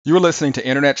You're listening to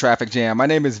Internet Traffic Jam. My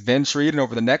name is Vince Reed, and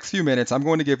over the next few minutes, I'm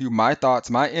going to give you my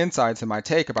thoughts, my insights, and my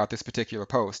take about this particular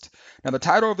post. Now, the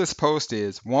title of this post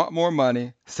is Want More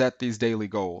Money? Set These Daily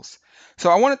Goals. So,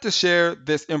 I wanted to share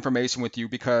this information with you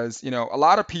because, a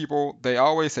lot of people, they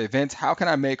always say, Vince, how can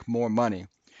I make more money?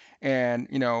 And,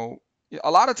 a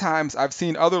lot of times I've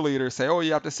seen other leaders say, oh,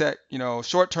 you have to set,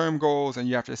 short term goals and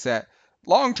you have to set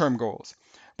long term goals.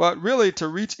 But really, to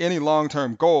reach any long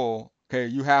term goal, okay,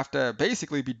 you have to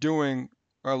basically be doing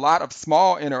a lot of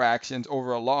small interactions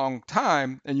over a long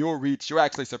time, and you'll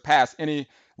actually surpass any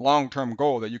long term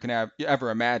goal that you can have ever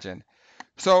imagine.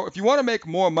 So if you want to make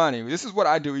more money, this is what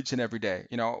I do each and every day.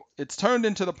 It's turned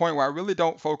into the point where I really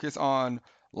don't focus on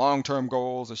long-term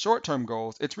goals or short-term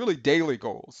goals. It's really daily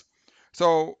goals.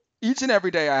 So each and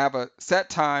every day I have a set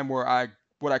time where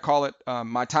what I call it,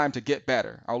 my time to get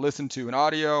better. I'll listen to an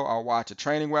audio, I'll watch a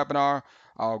training webinar,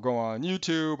 I'll go on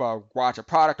YouTube, I'll watch a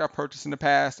product I've purchased in the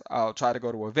past, I'll try to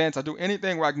go to events, I'll do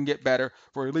anything where I can get better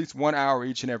for at least 1 hour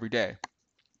each and every day.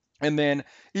 And then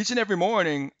each and every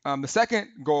morning, the second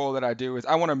goal that I do is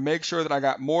I want to make sure that I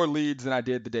got more leads than I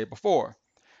did the day before.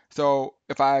 So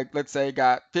if I, let's say,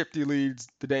 got 50 leads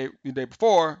the day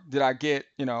before, did I get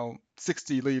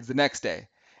 60 leads the next day?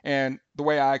 And the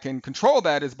way I can control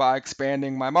that is by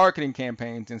expanding my marketing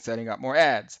campaigns and setting up more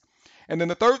ads. And then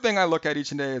the third thing I look at each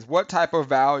day is what type of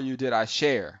value did I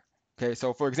share? Okay,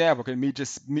 so for example, can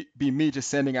be me just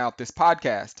sending out this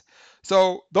podcast?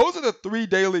 So those are the three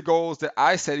daily goals that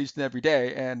I set each and every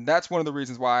day, and that's one of the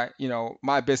reasons why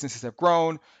my businesses have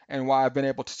grown and why I've been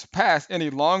able to surpass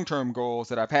any long-term goals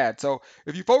that I've had. So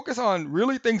if you focus on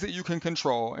really things that you can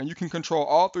control, and you can control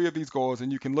all three of these goals,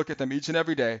 and you can look at them each and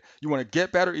every day, you want to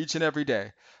get better each and every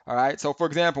day. All right. So for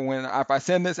example, when if I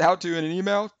send this out to you in an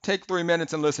email, take 3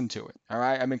 minutes and listen to it. All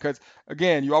right. I mean, because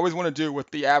again, you always want to do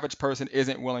what the average person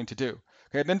isn't willing to do.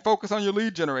 Okay, then focus on your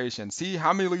lead generation. See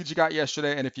how many leads you got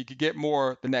yesterday and if you could get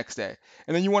more the next day.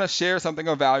 And then you want to share something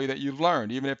of value that you've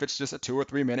learned, even if it's just a 2 or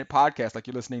 3 minute podcast like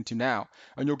you're listening to now.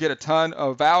 And you'll get a ton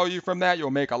of value from that.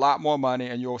 You'll make a lot more money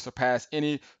and you'll surpass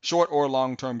any short or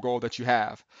long term goal that you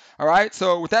have. All right,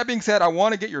 so with that being said, I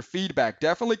want to get your feedback.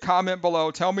 Definitely comment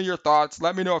below. Tell me your thoughts.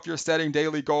 Let me know if you're setting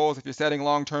daily goals, if you're setting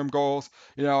long term goals,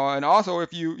 and also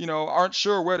if you aren't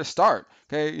sure where to start.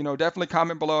 Okay, definitely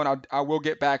comment below and I will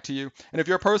get back to you. And if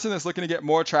you're a person that's looking to get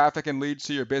more traffic and leads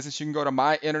to your business, you can go to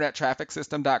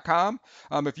myinternettrafficsystem.com.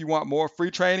 If you want more free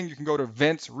training, you can go to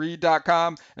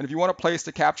vincereed.com. And if you want a place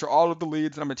to capture all of the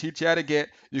leads that I'm going to teach you how to get,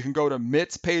 you can go to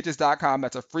mitspages.com.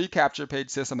 That's a free capture page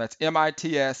system. That's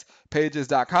MITS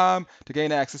pages.com to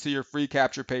gain access to your free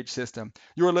capture page system.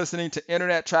 You are listening to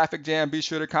Internet Traffic Jam. Be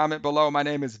sure to comment below. My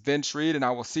name is Vince Reed, and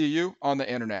I will see you on the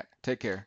internet. Take care.